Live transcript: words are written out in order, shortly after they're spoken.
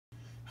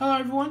Hello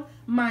everyone,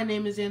 my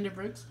name is Xander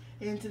Brooks,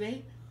 and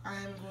today I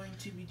am going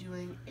to be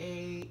doing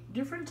a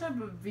different type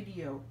of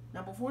video.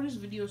 Now before this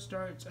video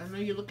starts, I know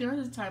you're looking at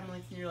the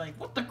timeline and you're like,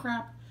 what the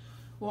crap?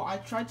 Well, I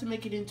tried to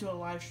make it into a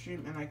live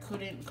stream and I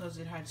couldn't because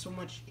it had so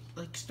much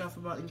stuff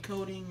about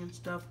encoding and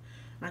stuff,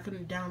 and I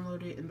couldn't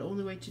download it, and the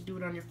only way to do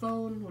it on your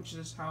phone, which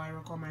is how I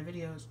record my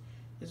videos,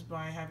 is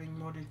by having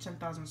more than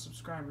 10,000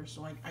 subscribers,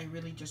 so I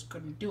really just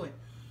couldn't do it.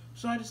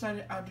 So I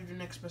decided I'll do the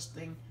next best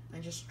thing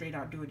and just straight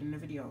out do it in the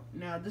video.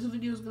 Now this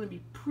video is going to be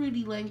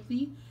pretty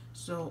lengthy,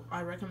 so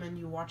I recommend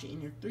you watch it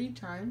in your free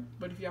time.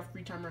 But if you have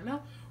free time right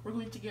now, we're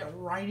going to get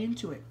right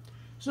into it.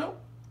 So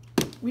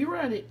we were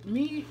at it.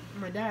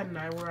 My dad and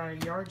I were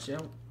at a yard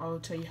sale. I'll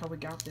tell you how we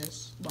got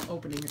this by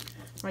opening it.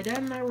 My dad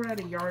and I were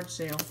at a yard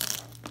sale,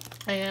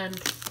 and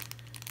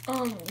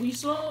we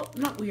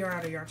were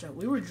at a yard sale.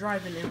 We were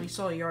driving and we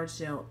saw a yard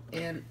sale,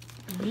 and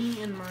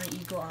me and my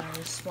eagle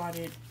eyes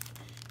spotted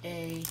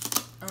a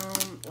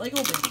Lego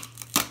bin.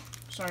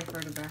 Sorry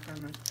for the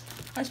background noise.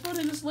 I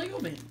spotted this Lego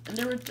bin, and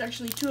there were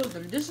actually two of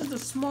them. This is the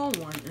small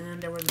one, and then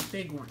there was the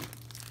big one.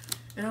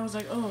 And I was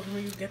like, oh, can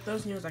we get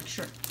those? And he was like,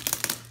 sure.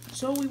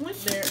 So we went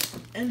there,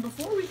 and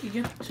before we could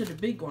get to the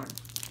big one,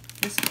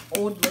 this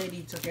old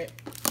lady took it.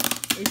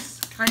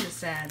 It's kind of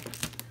sad,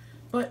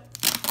 but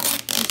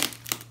this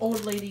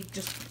old lady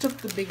just took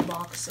the big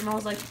box, and I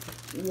was like,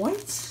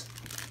 what?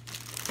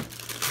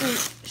 And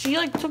she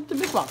took the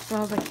big box, and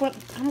I was like, what?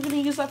 I'm gonna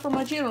use that for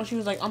my channel. She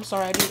was like, I'm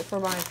sorry, I need it for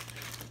my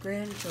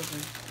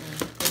grandchildren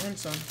and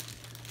grandson.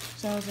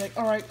 So I was like,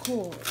 alright,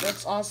 cool,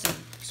 that's awesome.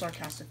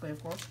 Sarcastically,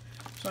 of course.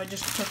 So I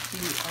just took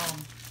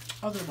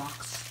the other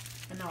box,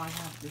 and now I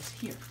have this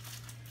here.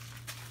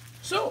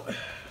 So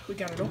we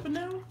got it open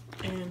now,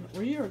 and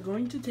we are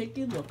going to take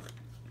a look.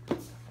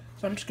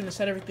 So I'm just gonna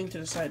set everything to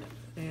the side,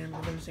 and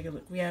we're gonna take a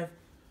look. We have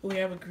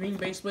a green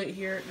base plate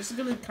here. This is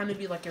gonna kind of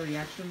be like a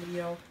reaction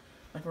video,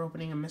 like we're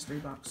opening a mystery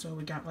box. So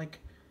we got like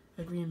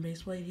a green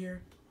base plate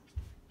here.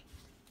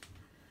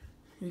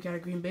 We got a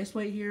green base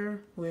plate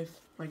here with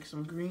like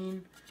some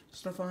green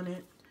stuff on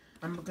it.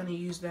 I'm gonna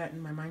use that in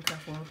my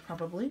Minecraft world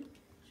probably.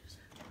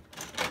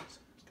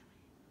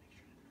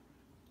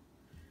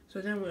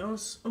 So then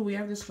we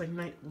have this like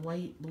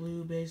light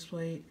blue base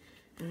plate,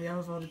 and we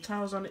have all the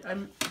tiles on it.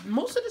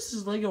 Most of this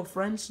is Lego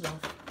Friends stuff,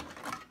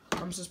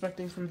 I'm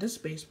suspecting, from this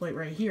base plate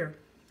right here.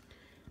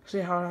 See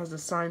how it has the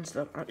sign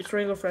stuff. It's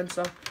Lego Friends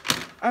stuff.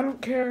 I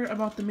don't care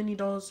about the mini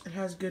dolls. It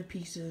has good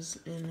pieces.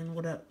 And then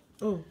what up?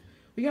 Oh,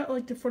 we got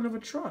like the front of a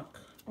truck.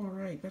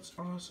 Alright, that's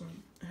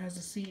awesome. It has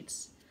the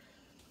seats.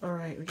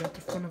 Alright, we got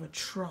the front of a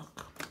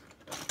truck.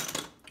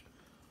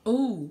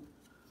 Oh,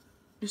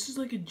 this is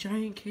like a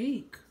giant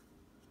cake.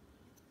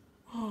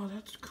 Oh,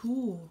 that's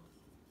cool.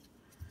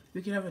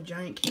 We could have a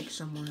giant cake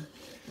somewhere.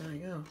 There we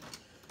go.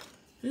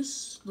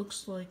 This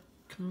looks like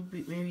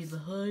maybe the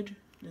hood.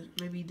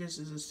 Maybe this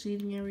is a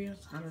seating area.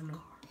 I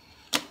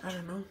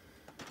don't know.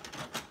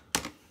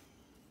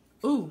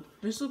 Ooh,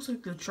 this looks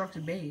like the truck's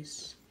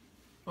base.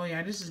 Oh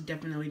yeah, this is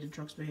definitely the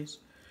truck's base.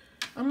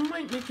 I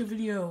might make a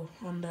video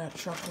on that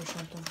truck or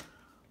something.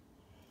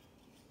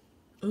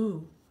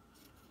 Ooh,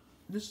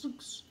 this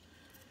looks.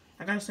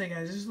 I gotta say,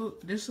 guys,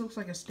 this looks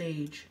like a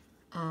stage.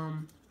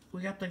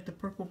 We got like the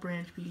purple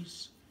branch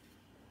piece.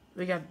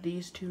 We got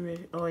these two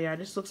right. Oh yeah,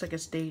 this looks like a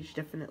stage,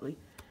 definitely.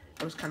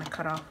 It was kind of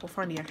cut off. We'll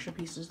find the extra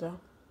pieces though.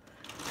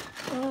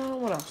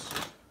 What else?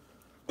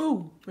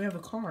 Ooh, we have a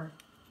car.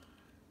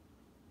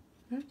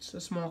 That's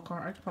a small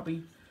car. I could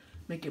probably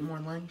make it more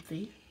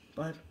lengthy,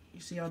 but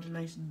you see all the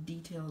nice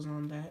details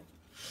on that.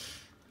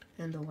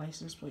 And the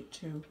license plate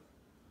too.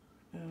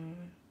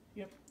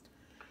 Yep.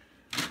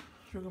 So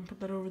we're gonna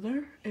put that over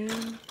there,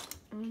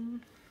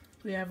 and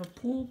we have a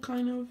pool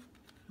kind of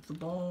with the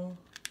ball,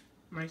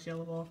 nice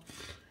yellow ball,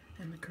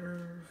 and the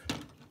curve.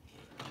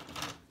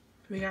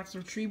 We got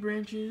some tree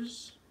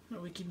branches that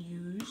we can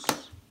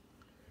use.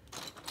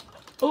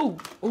 Oh,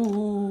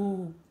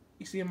 ooh!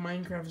 You see a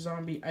Minecraft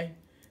zombie. I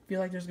feel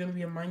like there's gonna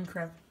be a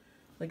Minecraft,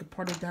 like a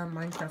parted down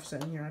Minecraft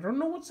set in here. I don't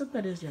know what set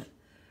that is yet.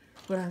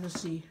 But I have to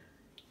see.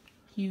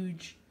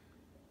 Huge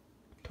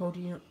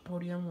podium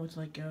with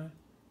like a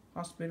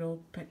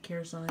hospital pet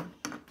care sign.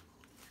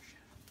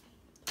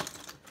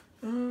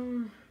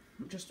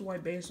 Just a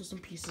white base with some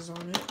pieces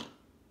on it.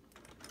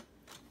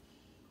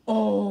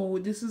 Oh,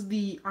 this is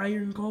the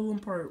iron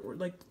golem part, or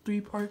like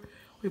 3-part.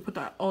 We put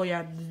that. Oh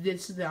yeah,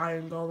 this is the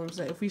iron golem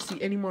set. If we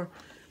see any more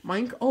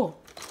oh,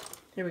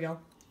 here we go.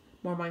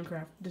 More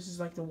Minecraft. This is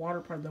like the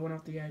water part that went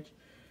off the edge.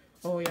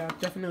 Oh yeah,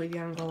 definitely the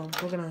iron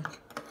golem. We're gonna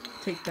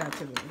take that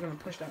we're gonna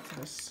push that to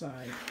the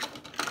side.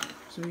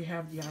 So we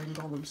have the iron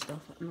golem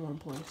stuff in one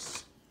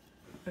place.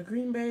 A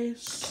green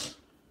base.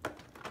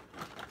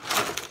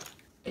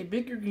 A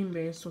bigger green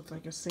base with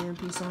like a sand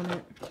piece on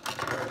it.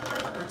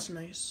 That's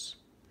nice.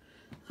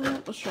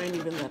 Let's try and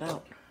even that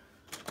out.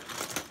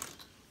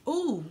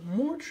 Oh,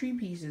 more tree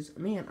pieces.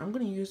 Man, I'm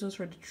gonna use those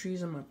for the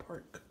trees in my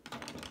park.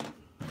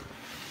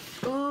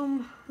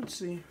 Let's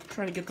see. I'm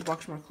trying to get the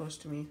box more close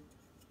to me.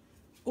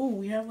 Oh,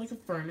 we have like a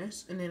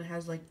furnace, and then it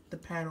has like the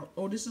paddle.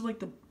 Oh, this is like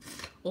the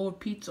old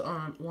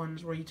pizza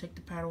ones where you take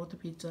the paddle with the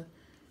pizza,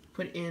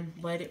 put it in,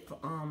 let it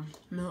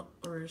melt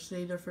or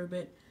stay there for a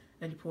bit,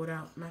 and you pull it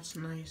out. And that's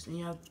nice. And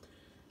you have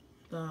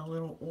the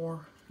little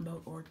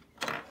boat oar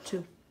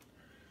too.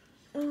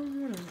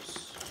 What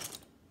else?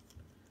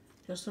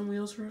 Just some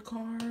wheels for a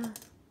car.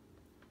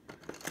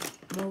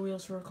 More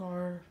wheels for a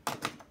car.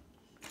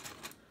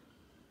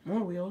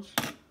 More wheels.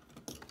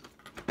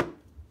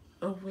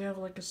 Oh, we have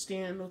like a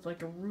stand with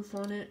like a roof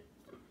on it.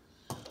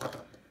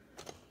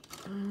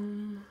 I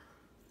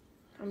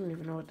don't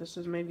even know what this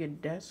is. Maybe a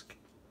desk.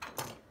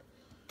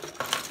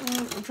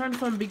 I'm trying to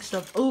find big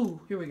stuff. Oh,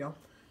 here we go.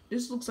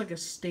 This looks like a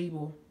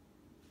stable.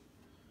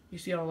 You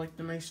see all like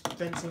the nice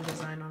fencing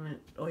design on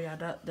it. Oh yeah,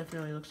 that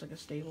definitely looks like a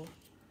stable.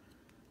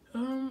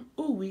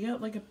 Oh, we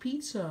got like a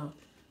pizza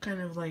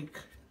kind of like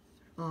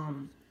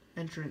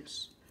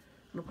entrance.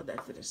 I'm gonna put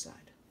that to the side.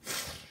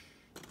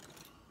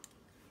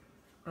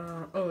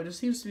 Oh, this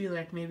seems to be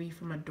like maybe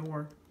from a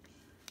door.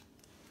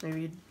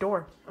 Maybe a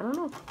door. I don't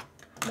know.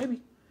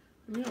 Maybe.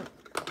 Yeah.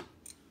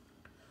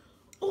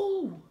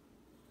 Oh!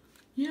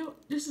 Yeah,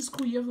 this is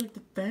cool. You have like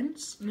the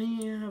fence, and then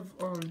you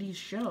have these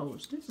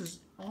shelves. This is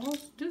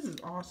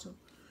awesome.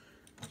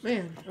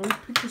 Man, and we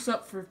picked this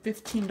up for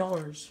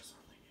 $15.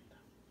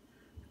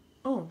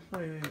 Oh,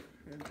 wait.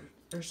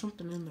 There's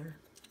something in there.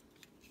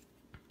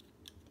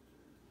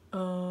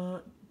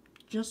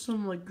 Just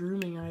some like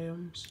grooming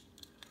items.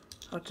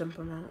 I'll dump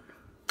them out.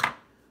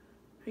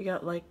 We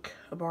got like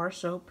a bar of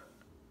soap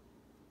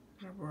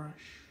and a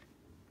brush.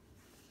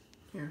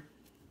 Here.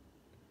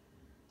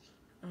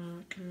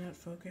 Can that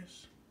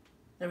focus?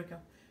 There we go.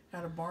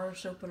 Got a bar of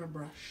soap and a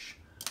brush.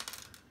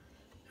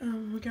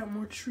 We got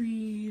more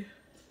tree.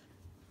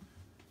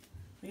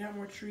 We got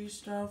more tree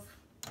stuff.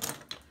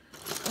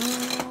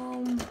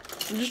 I'm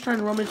just trying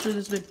to rummage through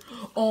this big.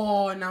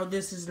 Oh, now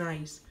this is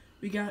nice.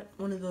 We got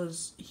one of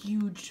those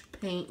huge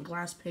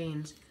glass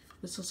panes.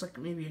 This looks like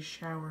maybe a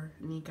shower,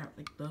 and you got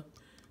like the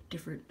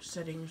different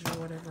settings or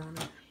whatever on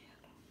it.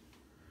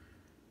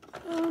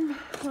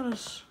 What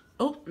else?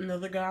 Oh,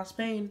 another glass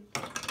pane.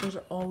 Those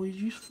are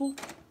always useful.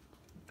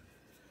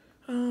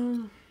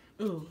 Ooh,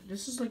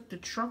 this is like the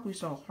truck we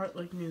saw, Heart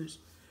Like News.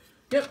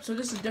 Yep, so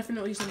this is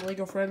definitely some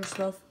Lego Friends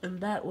stuff, and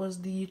that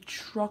was the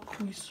truck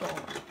we saw.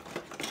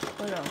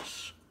 What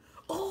else?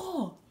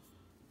 Oh,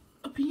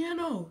 a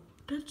piano.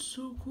 That's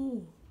so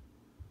cool.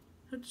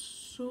 That's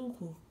so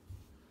cool.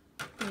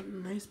 A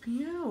nice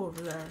piano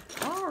over there.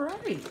 All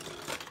right.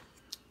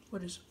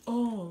 What is?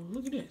 Oh,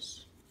 look at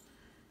this.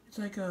 It's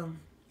like a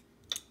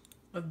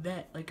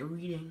vet, like a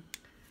reading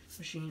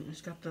machine.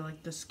 It's got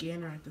the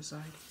scanner at the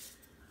side.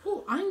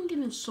 Oh, I'm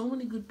getting so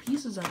many good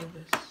pieces out of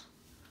this.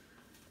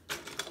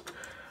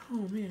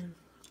 Oh man.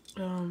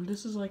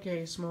 This is like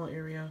a small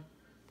area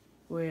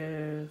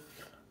with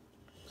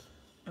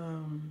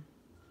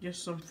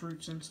just some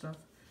fruits and stuff.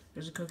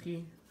 There's a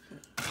cookie.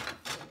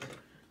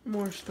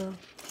 More stuff.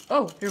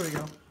 Oh, here we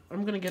go.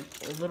 I'm gonna get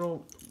a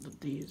little of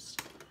these.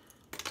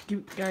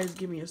 Guys,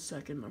 give me a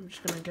second. I'm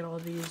just gonna get all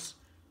of these,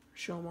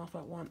 show them off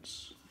at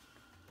once.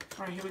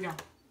 Alright, here we go.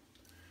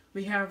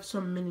 We have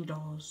some mini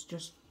dolls,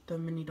 just the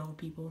mini doll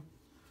people.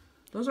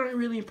 Those aren't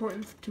really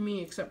important to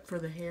me except for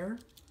the hair.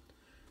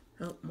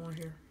 Oh, more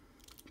hair.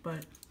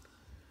 But,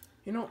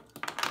 you know,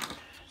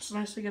 it's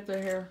nice to get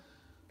their hair.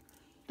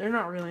 They're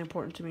not really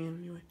important to me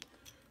anyway.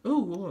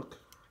 Ooh, look.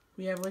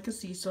 We have like a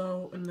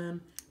seesaw, and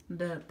then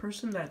the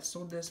person that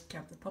sold this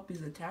kept the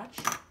puppies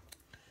attached.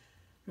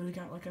 Then we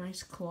got like a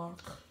nice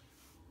clock.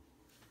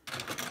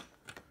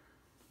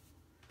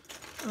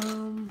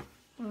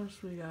 What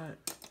else we got?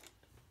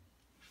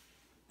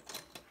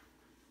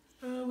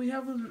 We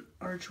have an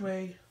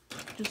archway,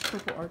 just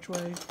purple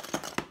archway.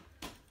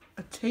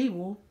 A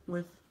table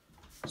with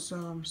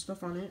some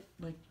stuff on it,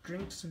 like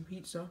drinks and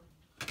pizza.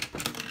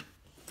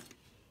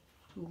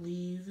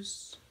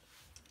 Leaves.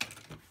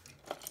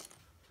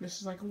 This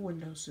is like a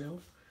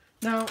windowsill.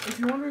 Now, if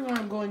you're wondering why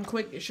I'm going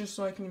quick, it's just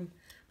so I can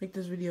make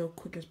this video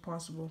quick as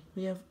possible.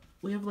 We have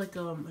like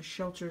a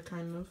shelter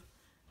kind of.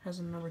 Has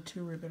a number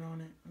 2 ribbon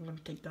on it. I'm gonna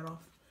take that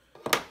off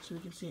so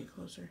we can see it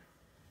closer.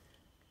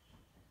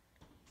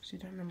 See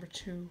that number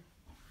 2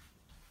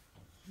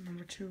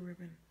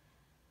 ribbon.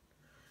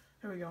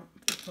 There we go.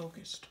 It's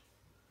focused.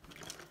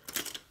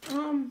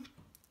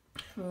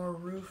 More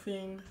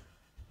roofing,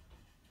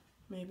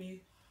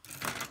 maybe.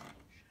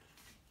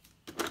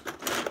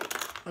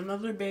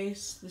 Another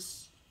base.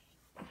 This,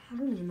 I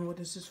don't even know what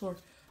this is for.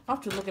 I'll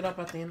have to look it up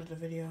at the end of the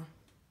video.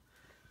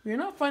 We're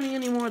not finding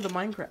any more of the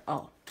Minecraft.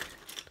 Oh.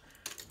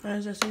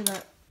 As I say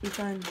that, we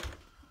find,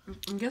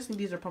 I'm guessing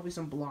these are probably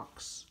some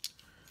blocks.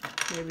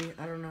 Maybe,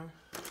 I don't know.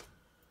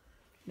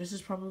 This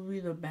is probably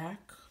the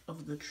back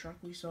of the truck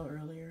we saw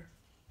earlier.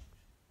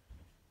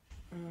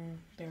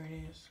 There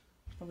it is.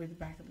 Probably the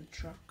back of the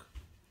truck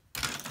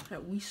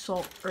that we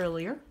saw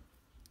earlier.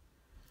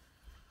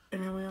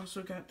 And then we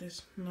also got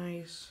this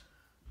nice,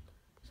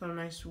 some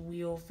nice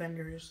wheel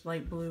fenders,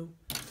 light blue.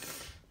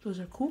 Those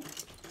are cool.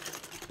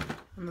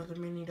 Another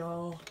mini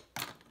doll.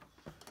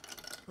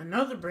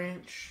 Another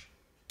branch.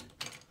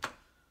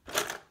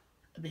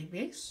 A big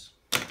base.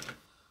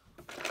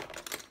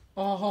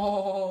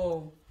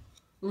 Oh,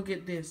 look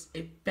at this.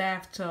 A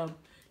bathtub.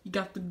 You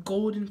got the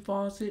golden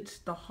faucets,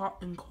 the hot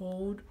and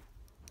cold.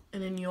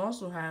 And then you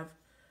also have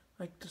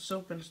like the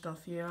soap and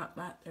stuff. You got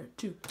that there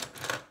too.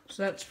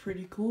 So that's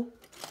pretty cool.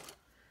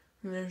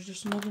 And there's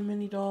just another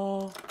mini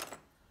doll.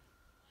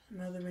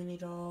 Another mini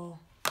doll.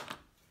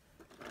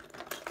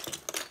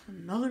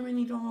 Another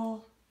mini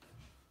doll.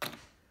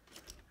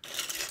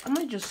 I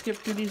might just skip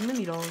through these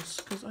mini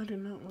dolls because I do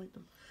not like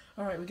them.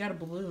 Alright, we got a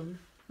balloon.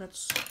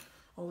 That's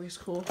always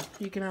cool.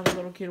 You can have a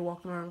little kid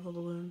walking around with a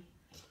balloon.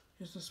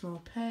 Just a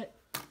small pet.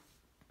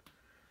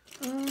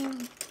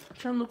 I'm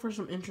trying to look for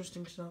some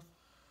interesting stuff.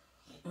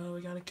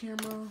 We got a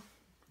camera.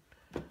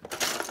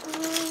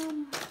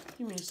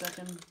 Give me a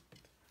second.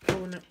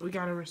 Oh, no, we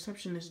got a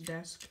receptionist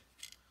desk.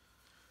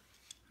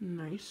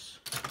 Nice.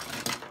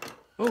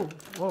 Oh,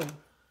 whoa.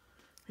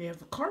 We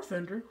have a car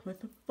fender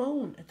with a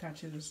phone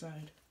attached to the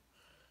side.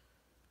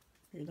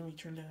 Here, let me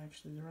turn that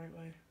actually the right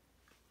way.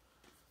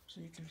 So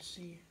you can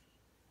see.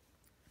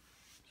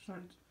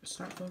 It's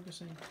not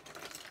focusing.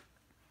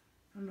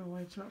 I don't know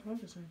why it's not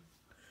focusing.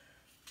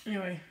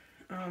 Anyway,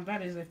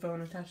 that is a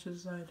phone attached to the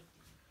side.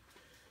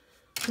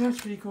 So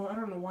that's pretty cool. I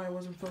don't know why it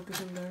wasn't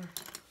focusing there.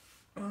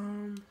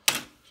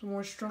 Some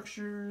more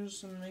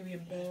structures and maybe a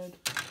bed.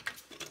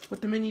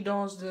 With the mini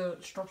dolls, the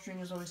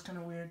structuring is always kind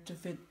of weird to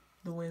fit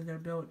the way they're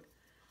built.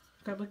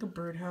 Got like a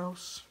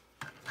birdhouse.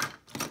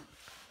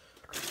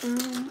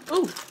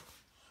 Oh!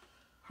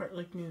 Heart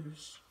Like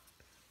News.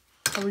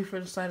 Probably for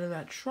the side of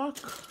that truck.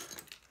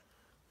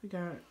 We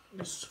got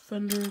this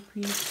fender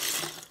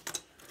piece.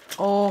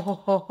 Oh, ho,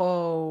 ho,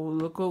 ho.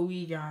 Look what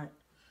we got.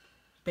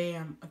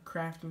 Bam, a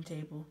crafting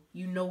table.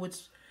 You know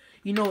it's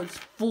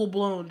full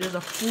blown. There's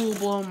a full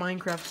blown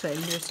Minecraft set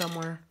in here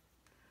somewhere.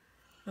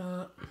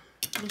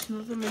 There's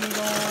another mini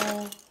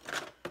doll.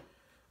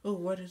 Oh,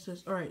 what is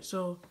this? Alright,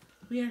 so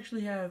we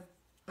actually have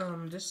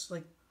this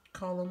like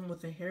column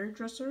with a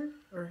hairdresser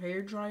or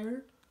hair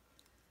dryer.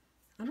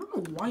 I don't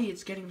know why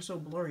it's getting so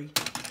blurry.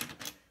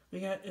 We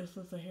got this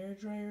with a hair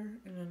dryer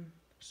and then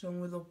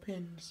some little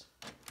pins.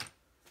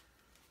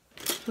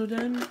 So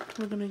then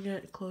we're gonna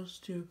get close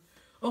to.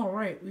 Oh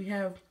right, we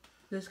have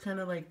this kind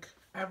of like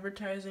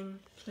advertising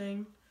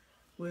thing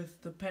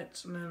with the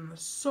pets and then the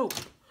soap.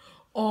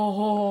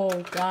 Oh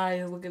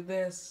guys, look at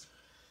this,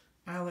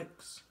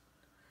 Alex.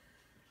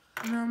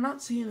 Now I'm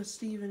not seeing a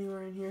Steve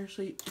anywhere in here,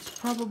 so it's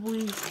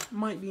probably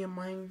might be a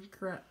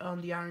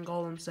Minecraft the Iron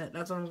Golem set.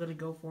 That's what I'm gonna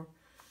go for.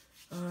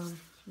 I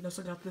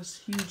also got this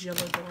huge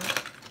yellow door.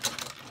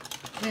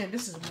 Man,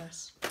 this is a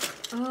mess.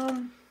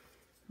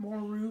 More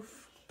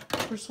roof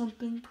or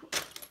something.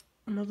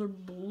 Another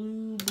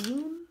blue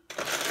balloon.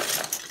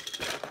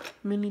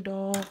 Mini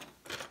doll.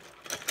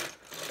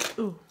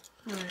 Ooh,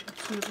 alright,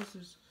 let's see what this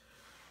is.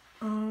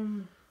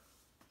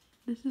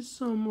 This is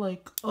some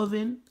like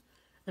oven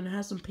and it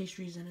has some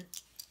pastries in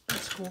it.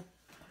 That's cool.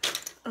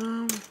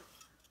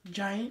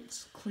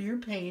 Giant's clear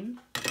pane.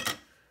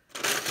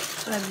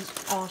 That is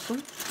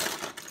awesome.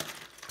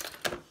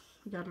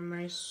 We got a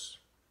nice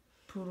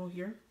poodle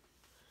here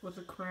with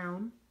a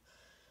crown.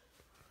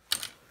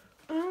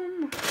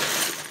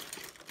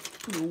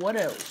 What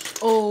else?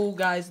 Oh,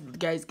 guys.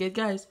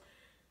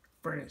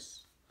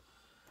 Furnace.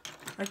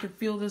 I can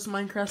feel this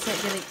Minecraft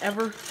set getting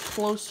ever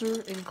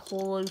closer and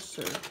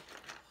closer.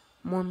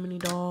 More mini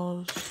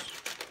dolls.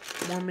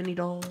 More mini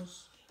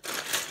dolls.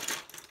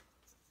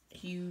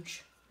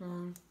 Huge,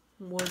 long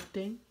wood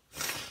thing.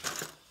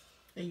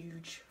 A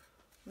huge,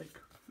 like,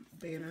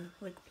 banner,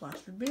 like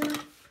plastered banner.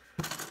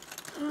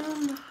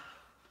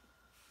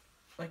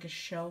 Like a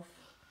shelf,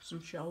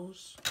 some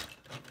shelves.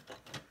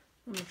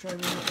 I'm gonna try to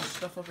move this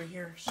stuff over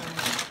here so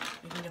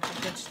we can get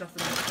the good stuff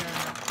in the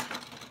camera.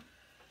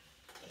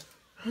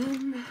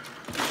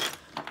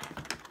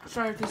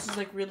 Sorry if this is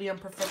like really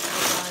unprofessional,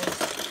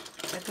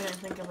 guys. I couldn't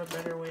think of a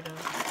better way to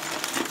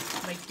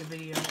make the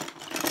video.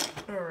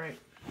 Alright,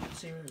 let's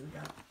see what we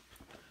got.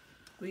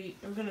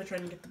 I'm gonna try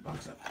and get the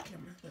box up the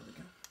camera. There we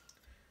go.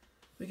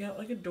 We got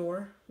like a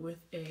door with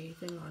a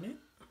thing on it.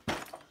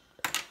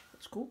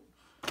 That's cool.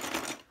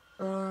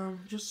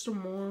 Just some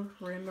more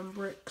random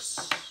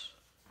bricks.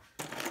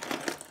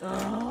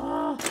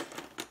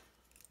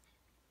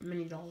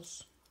 Mini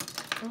dolls.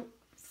 Oh,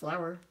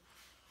 flower.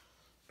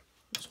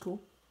 That's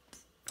cool.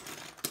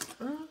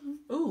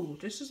 Oh,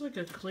 this is like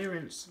a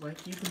clearance.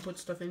 Like you can put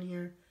stuff in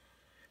here,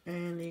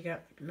 and they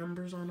got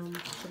numbers on them.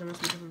 So there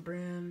must be different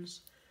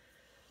brands.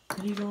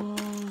 Mini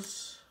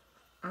dolls.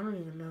 I don't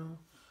even know.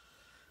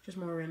 Just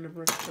more random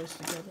bricks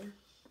placed together.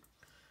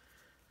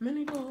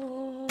 Mini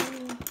doll.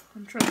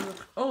 I'm trying to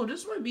look. Oh,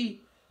 this might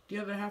be the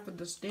other half of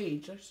the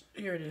stage.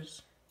 Here it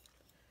is.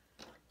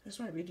 This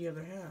might be the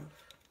other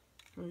half.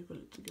 Let me put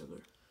it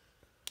together.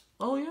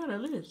 Oh yeah,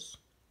 that is.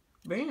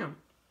 Bam.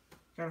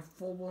 Got a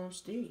full-blown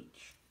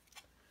stage.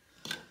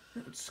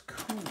 That's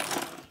cool.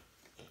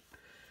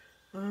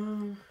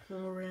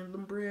 More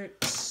random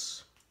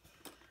bricks.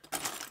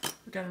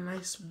 We got a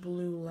nice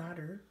blue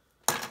ladder.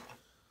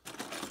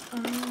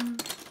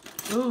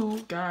 Oh,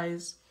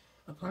 guys.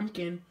 A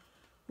pumpkin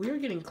We are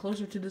getting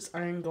closer to this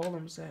Iron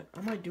Golem set.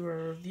 I might do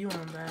a review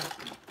on that.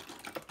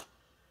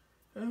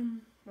 I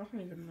don't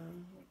even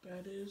know what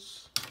that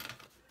is.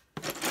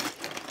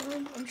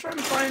 I'm trying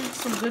to find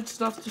some good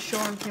stuff to show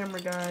on camera,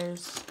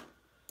 guys.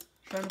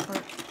 Trying to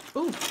find.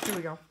 Ooh, here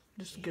we go.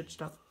 Just good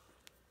stuff.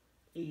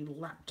 A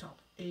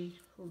laptop, a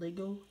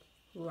Lego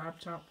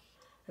laptop,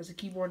 has a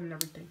keyboard and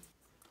everything.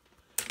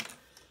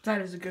 That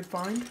is a good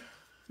find.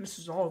 This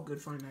is all a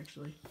good find,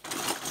 actually.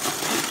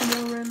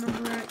 No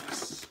random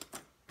Rex.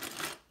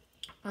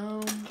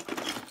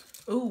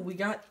 Oh, we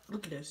got.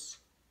 Look at this.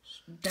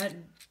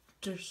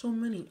 There's so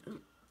many.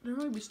 There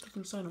might be stuff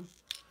inside them.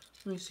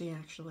 Let me see,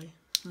 actually.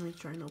 Let me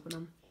try and open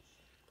them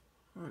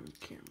on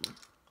camera.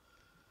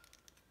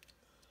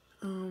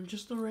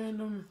 Just a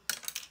random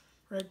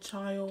red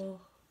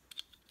tile.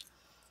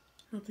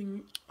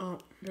 Nothing. Oh,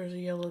 there's a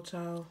yellow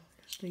tile.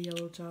 Just a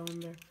yellow tile in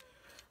there.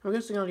 I'm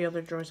guessing all the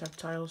other drawers have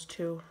tiles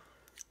too.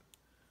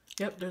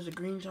 Yep, there's a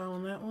green tile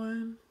on that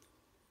one.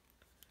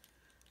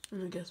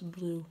 And I guess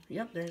blue.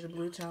 Yep, there's a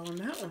blue tile on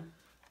that one.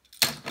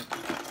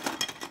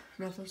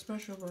 Nothing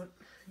special, but,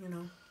 you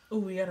know. Oh,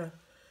 we got a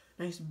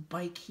nice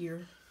bike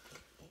here.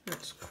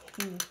 That's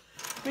cool.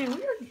 Man,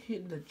 we are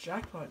hitting the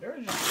jackpot. There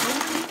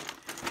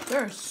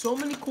are so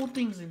many cool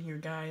things in here,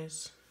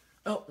 guys.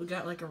 Oh, we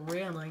got like a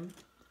railing.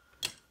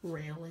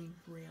 Railing.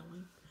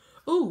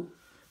 Oh,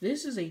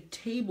 this is a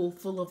table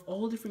full of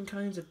all different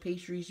kinds of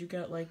pastries. You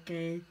got like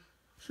a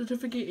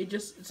certificate.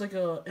 It's like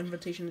a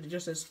invitation that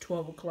just says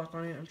 12 o'clock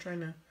on it. I'm trying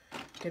to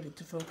get it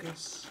to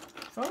focus.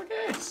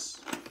 Focus!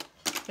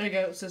 There you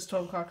go. It says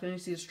 12 o'clock. Then you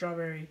see the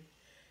strawberry.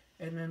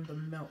 And then the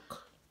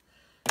milk.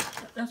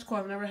 That's cool.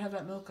 I've never had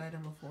that milk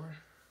item before.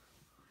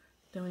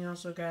 Then we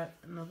also got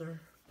another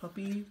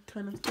puppy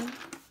kind of thing.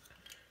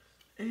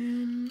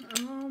 And,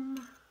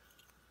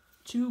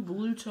 2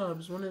 blue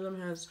tubs. One of them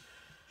has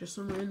just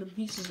some random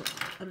pieces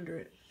under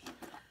it.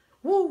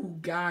 Woo,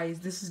 guys.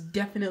 This is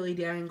definitely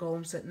the Iron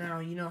Golem set now.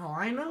 You know how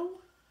I know?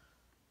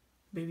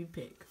 Baby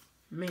pig.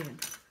 Man.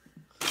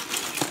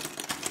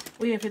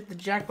 We have hit the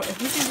jackpot. If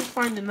we can just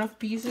find enough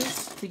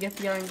pieces to get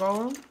the Iron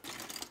Golem,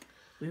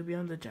 we'll be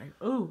on the jackpot.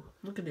 Oh,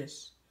 look at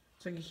this.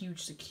 It's like a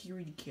huge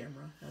security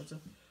camera. It has a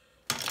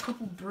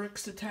couple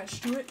bricks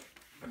attached to it.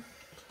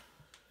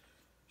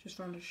 Just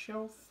found a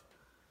shelf.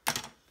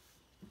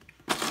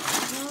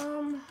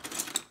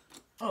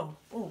 Oh,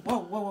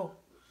 whoa.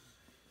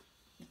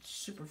 It's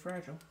super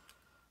fragile.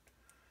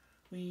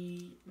 Let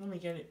me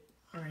get it.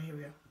 Alright, here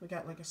we go. We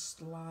got like a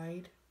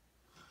slide.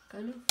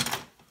 Kind of.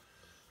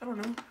 I don't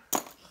know.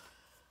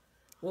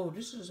 Whoa,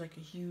 this is like a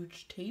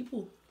huge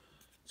table.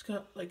 It's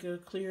got like a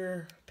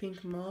clear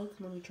pink mug.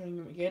 Let me try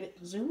and get it.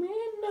 Zoom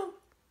in. No.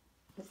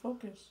 The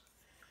focus.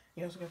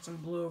 You also got some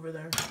blue over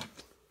there.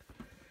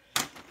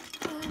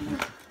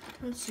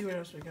 Let's see what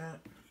else we got.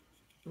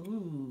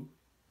 Ooh.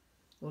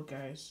 Look,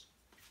 guys.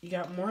 You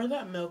got more of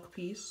that milk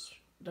piece.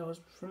 That was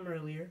from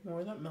earlier.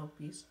 More of that milk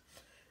piece.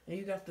 And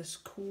you got this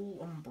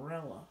cool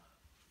umbrella.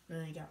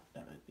 And then you got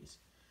that milk piece.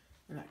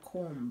 And that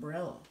cool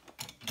umbrella.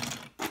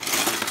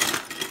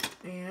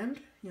 And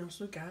you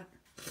also got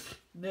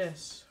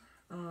this.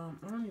 I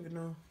don't even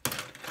know.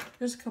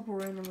 There's a couple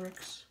random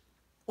bricks.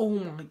 Oh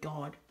my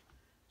god.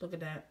 Look at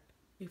that.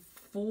 A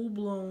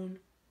full-blown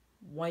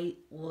white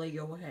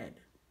Lego head.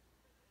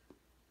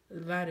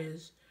 That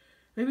is.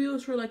 Maybe it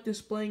was for like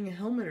displaying a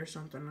helmet or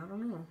something. I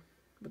don't know.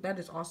 But that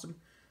is awesome.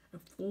 A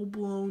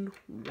full-blown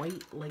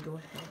white Lego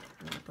head.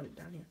 I'm going to put it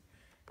down here.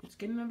 It's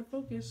getting out of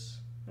focus.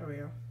 There we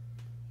go.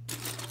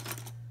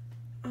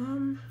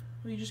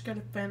 We just got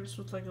a fence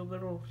with like a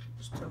little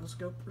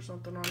telescope or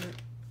something on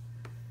it.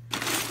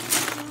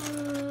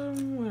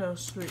 What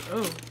else? We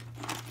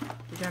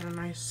got a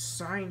nice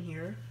sign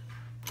here.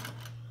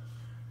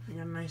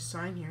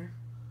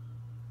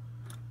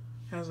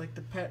 Has like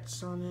the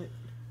pets on it.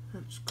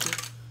 That's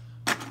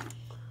cool.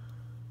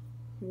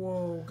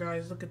 Whoa,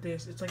 guys, look at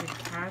this. It's like a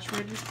cash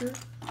register.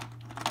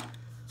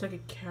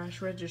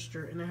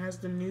 And it has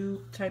the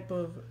new type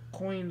of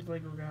coins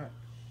Lego got.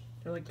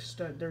 They're like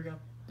there we go.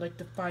 Like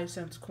the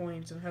 5-cent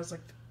coins, and it has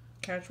like the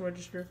cash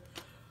register.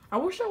 I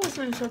wish that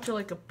wasn't in such a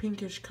like a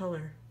pinkish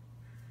color.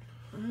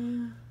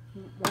 One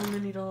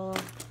mini doll.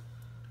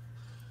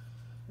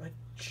 Like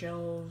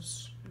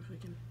shelves. If we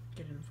can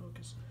get it in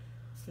focus.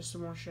 Just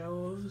some more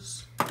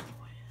shelves.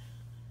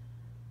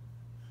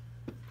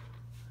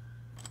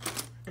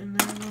 And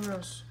then what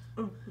else?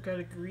 Oh, we got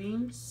a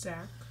green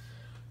sack.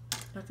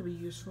 That could be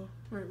useful.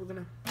 Alright, we're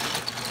gonna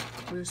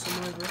move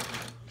some over.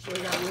 So we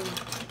got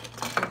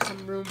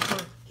some room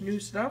for new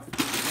stuff.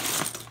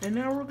 And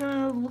now we're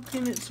gonna look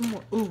in at some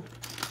more. Ooh.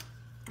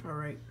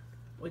 Alright.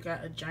 We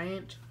got a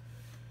giant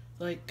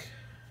like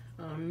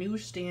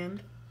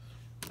newsstand.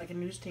 Like a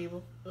news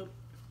table. Oh,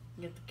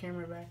 get the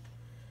camera back.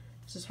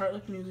 This is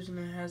Heartlick News and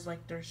it has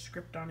like their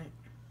script on it.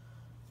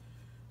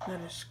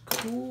 That is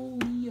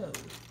coolio.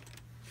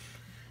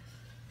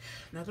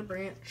 Another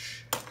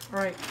branch.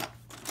 Alright.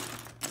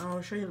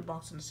 I'll show you the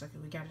box in a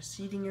second. We got a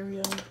seating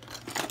area.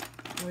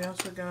 We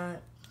also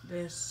got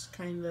this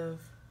kind of...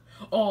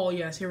 Oh,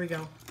 yes. Here we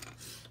go.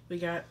 We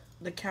got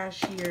the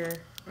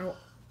cashier.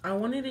 I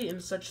wanted it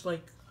in such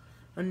like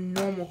a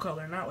normal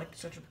color, not like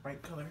such a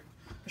bright color.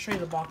 I'll show you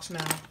the box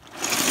now.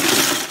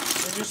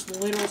 There's just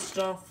little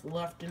stuff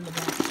left in the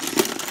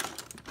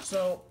box.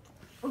 So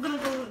we're gonna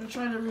go and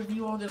try to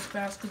review all this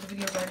fast because the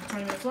video is already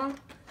 20 minutes long.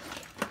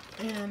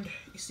 And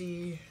you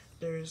see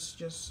there's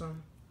just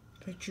some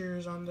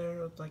pictures on there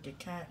with like a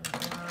cat and a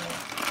dog.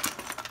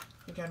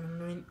 We got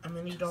a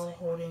mini doll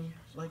holding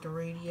like a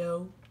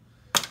radio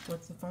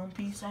with the phone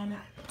piece on it.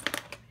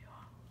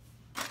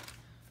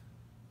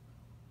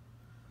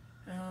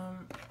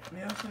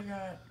 We also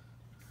got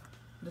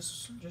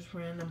this just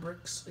random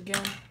bricks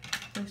again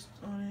placed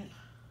on it.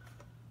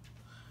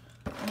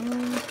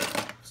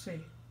 Let's see.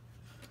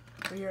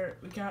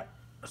 We got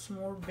some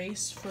more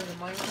base for the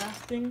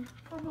Minecraft thing,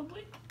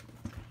 probably.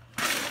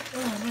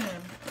 Oh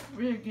man,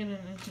 we're getting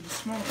into the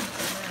small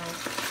pieces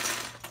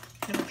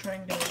now. Gonna try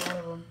and get a lot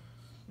of them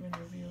in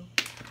review.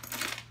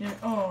 Yeah.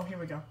 Oh, here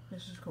we go.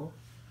 This is cool.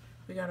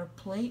 We got a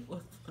plate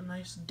with a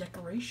nice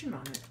decoration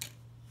on it.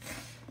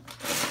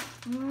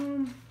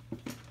 Ooh.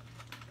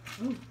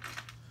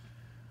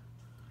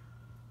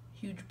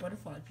 Huge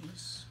butterfly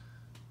piece.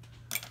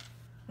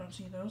 Don't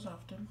see those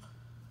often.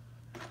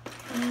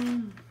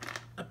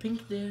 A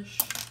pink dish.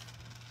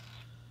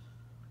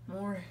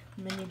 More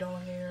mini doll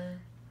hair.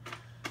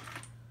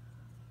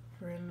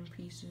 Random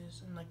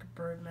pieces and like a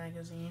bird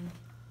magazine.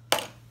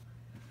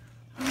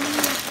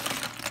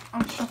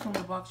 I'm shuffling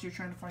the box. You're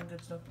trying to find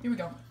good stuff. Here we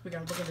go. Look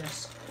at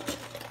this.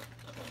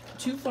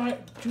 2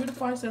 to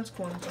 5 cents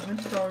coins,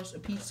 $100, a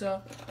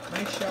pizza,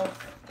 nice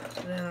shelf,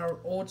 and then our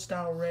old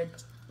style red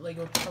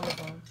Lego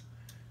telephone.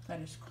 That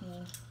is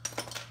cool.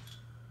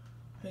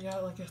 We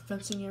got like a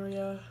fencing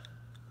area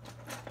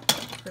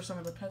for some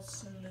of the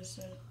pets in this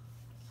set.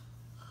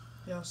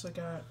 We also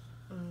got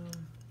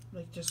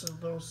like just a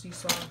little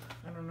seesaw.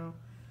 I don't know.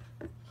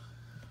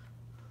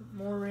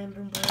 More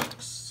random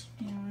bricks.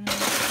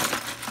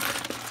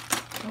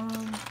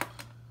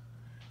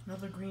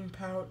 Another green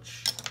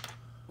pouch.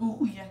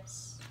 Ooh,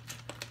 yes.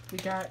 We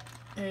got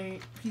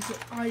a piece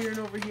of iron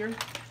over here.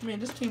 Man,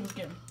 this table's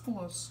getting full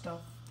of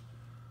stuff.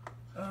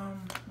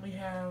 We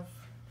have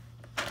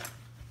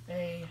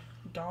a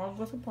dog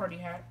with a party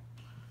hat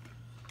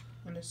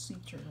and a sea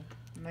turtle.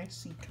 Nice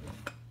sea turtle.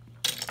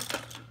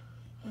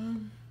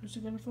 Is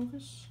it gonna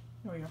focus?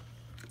 There we go.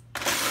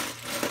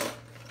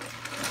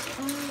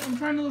 I'm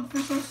trying to look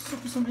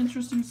for some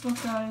interesting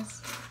stuff,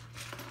 guys.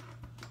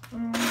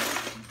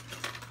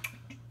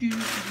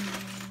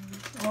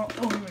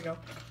 Oh, here we go.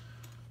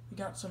 We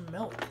got some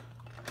milk.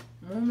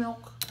 More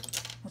milk.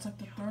 That's like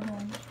the third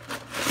one.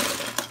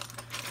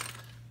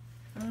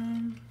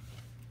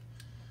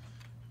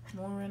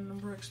 More random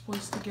bricks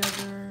placed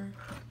together.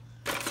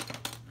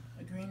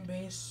 A green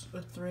base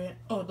with thread.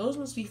 Oh, those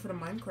must be for the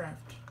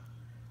Minecraft.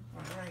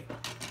 Alright.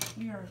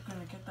 We are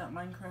gonna get that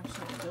Minecraft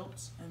set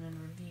built and then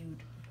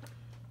reviewed.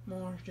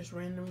 More just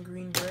random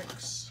green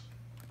bricks.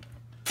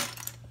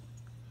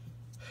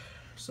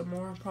 Some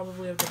more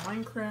probably of the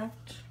Minecraft.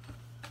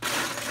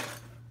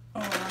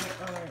 Oh,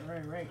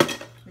 right.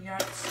 We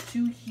got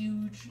 2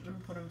 huge. Let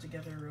me put them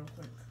together real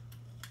quick.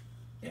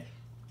 Yeah.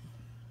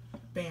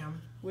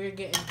 Bam. We're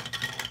getting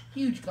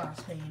huge glass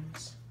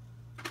panes.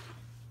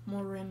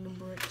 More random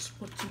bricks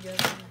put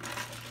together.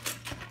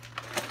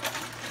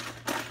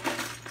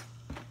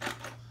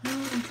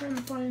 I'm trying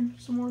to find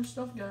some more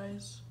stuff,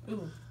 guys.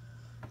 Ooh.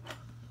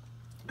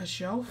 A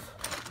shelf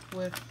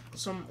with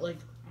some, like,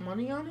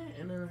 money on it,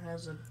 and then it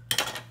has a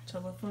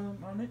telephone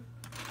on it.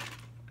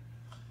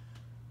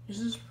 This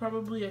is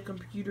probably a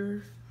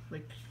computer.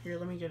 Like, here,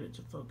 let me get it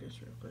to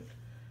focus real quick.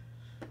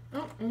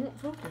 Oh, it won't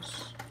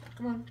focus.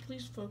 Come on,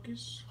 please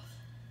focus.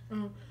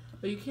 Oh,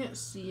 but you can't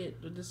see it.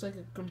 It's like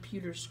a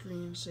computer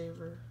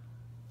screensaver.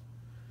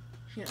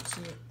 Can't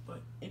see it,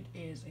 but it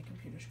is a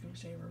computer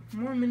screensaver.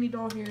 More mini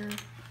doll hair.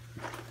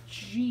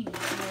 Jeez,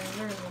 man,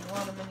 there's a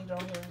lot of mini doll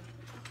hair.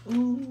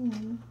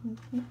 Ooh.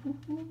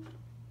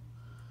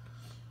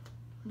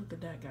 Look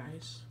at that,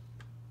 guys.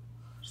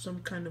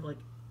 Some kind of like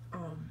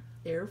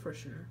air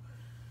freshener.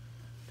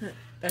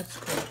 That's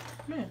cool.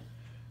 Man,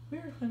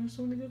 we're finding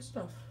so many good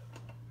stuff.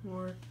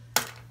 More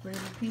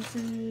random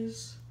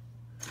pieces.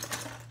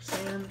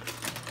 Sand,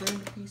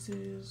 random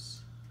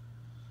pieces.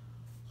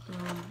 A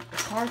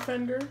car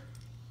fender.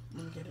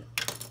 Let me get it.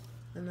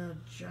 And a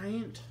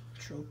giant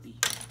trophy.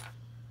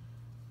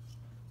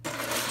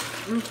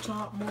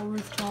 Rooftop, more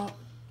rooftop.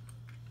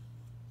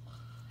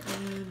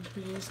 And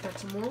we just got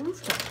some more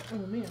rooftop.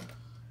 Oh man.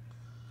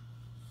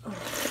 Oh,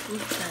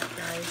 look at that,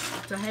 guys.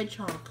 It's a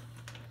hedgehog.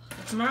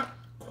 It's not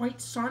quite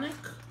Sonic,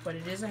 but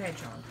it is a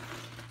hedgehog.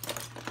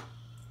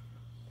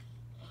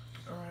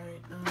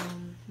 Alright,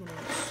 what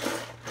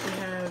else? We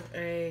have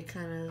a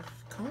kind of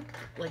cup,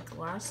 like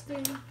glass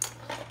thing.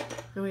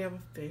 Then we have a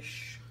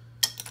fish.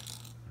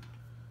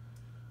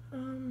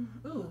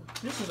 Ooh,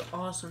 this is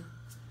awesome.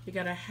 We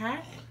got a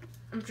hat.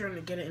 I'm trying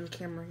to get it in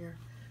camera here.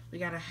 We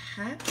got a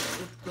hat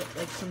with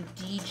like some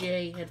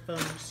DJ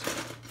headphones.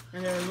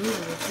 And they're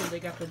removable too. They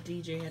got the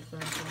DJ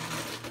headphones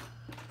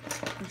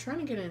on. I'm trying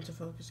to get it into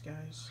focus,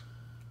 guys.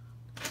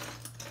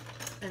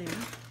 Anyway.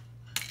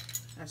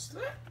 That's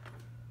that.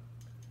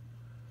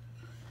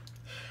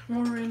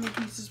 More random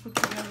pieces put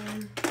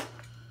together.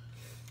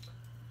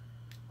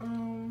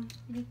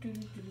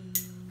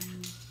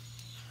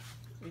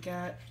 We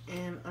got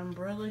an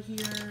umbrella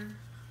here,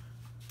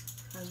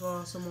 as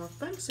well as some more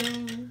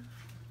fencing.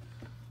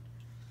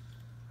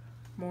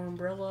 More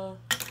umbrella.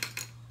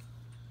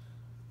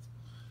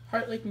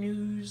 Heart Lake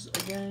News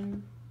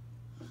again.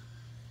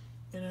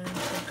 And then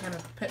some kind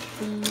of pet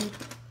food.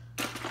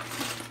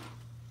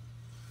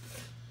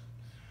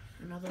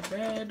 Another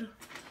bed.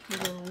 A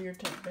little weird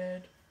type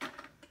bed.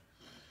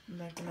 And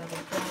like another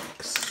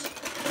box.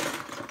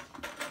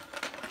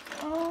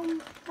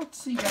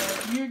 Let's see,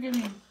 guys. We're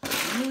getting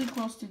really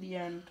close to the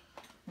end.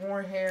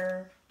 More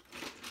hair.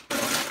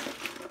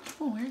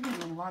 Oh, we're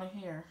getting a lot of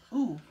hair.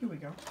 Ooh, here we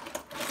go.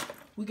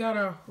 We got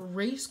a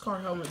race car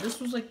helmet. This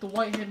was like the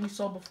white head we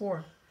saw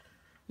before.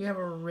 We have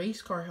a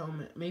race car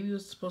helmet. Maybe it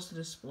was supposed to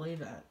display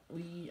that. I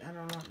do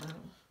not know.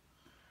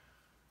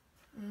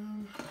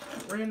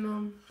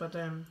 Random, but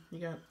then you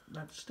got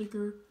that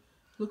sticker.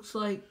 Looks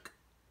like,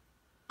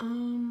 I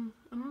don't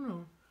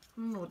know. I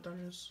don't know what that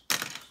is.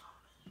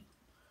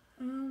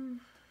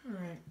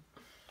 Alright.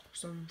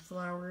 Some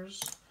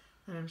flowers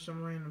and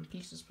some random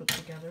pieces put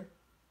together.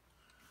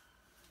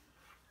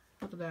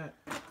 Look at that.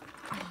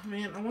 Oh,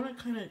 man, I want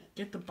to kind of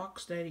get the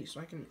box steady so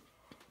I can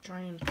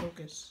try and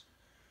focus.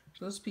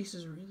 So this piece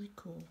is really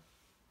cool.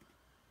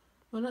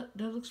 Well,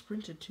 that looks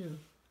printed too.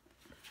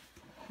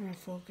 I'm gonna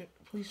focus.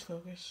 Please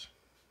focus.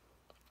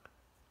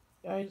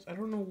 Guys, I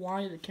don't know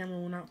why the camera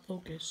will not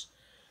focus,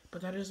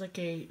 but that is like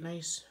a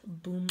nice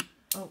boom.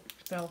 Oh,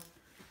 fell.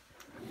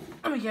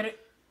 Let me get it.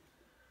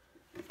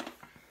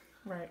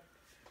 Right.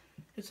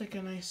 It's like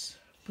a nice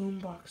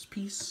boombox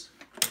piece.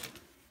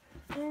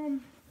 More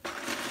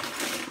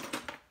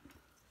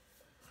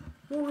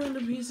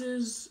random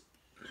pieces.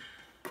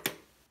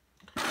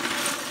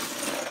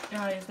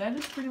 Guys, that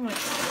is pretty much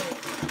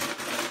it.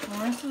 The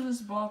rest of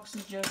this box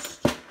is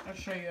just, I'll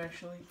show you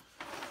actually.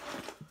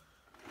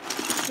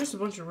 Just a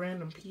bunch of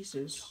random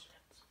pieces.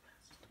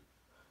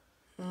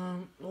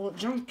 Well,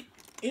 junk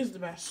is the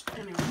best.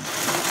 Anyway.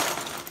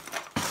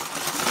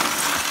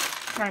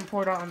 Try and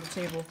pour it out on the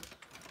table.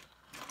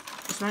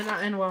 This might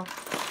not end well.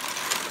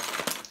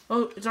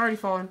 Oh, it's already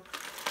fallen.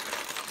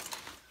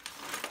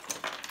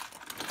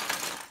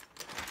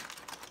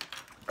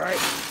 Alright.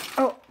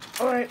 Oh,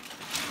 alright.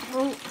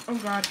 Oh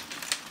god.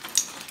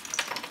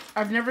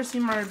 I've never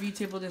seen my review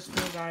table this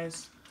full,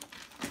 guys.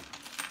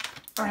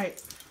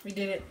 Alright, we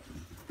did it.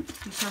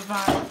 We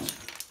survived.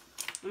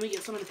 Let me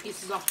get some of the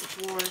pieces off the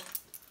floor,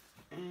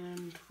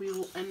 and we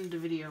will end the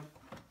video.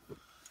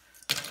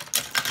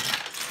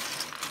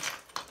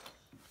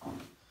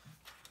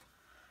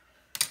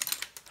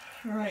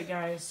 Alright,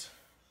 guys.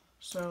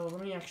 So,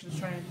 let me actually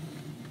try and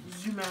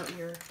zoom out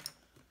here.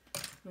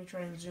 Let me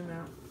try and zoom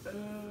out.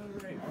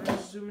 Right, we're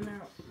zooming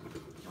out.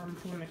 I'm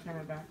pulling the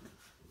camera back,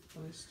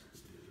 at least.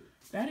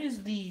 That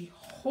is the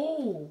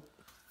whole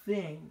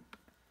thing.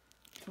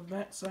 From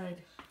that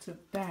side to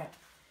that.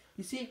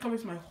 You see, it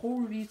covers my whole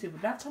review table.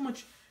 That's how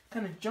much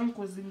kind of junk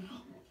was in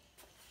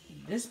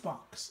this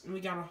box. And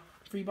we got a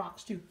free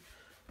box, too.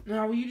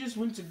 Now, we just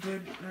went to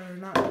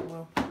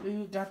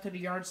we got to the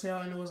yard sale,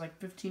 and it was like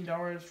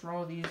 $15 for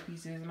all these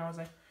pieces. And I was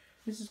like,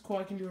 this is cool.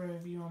 I can do a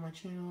review on my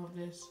channel of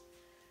this.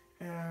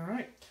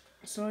 Alright.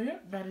 So, yeah,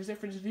 that is it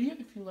for this video.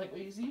 If you like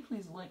what you see,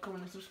 please like,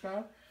 comment, and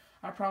subscribe.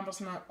 I promise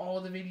not all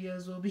the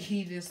videos will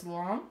be this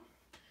long.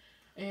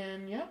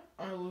 And, yeah,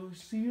 I will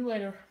see you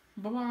later.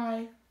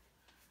 Bye-bye.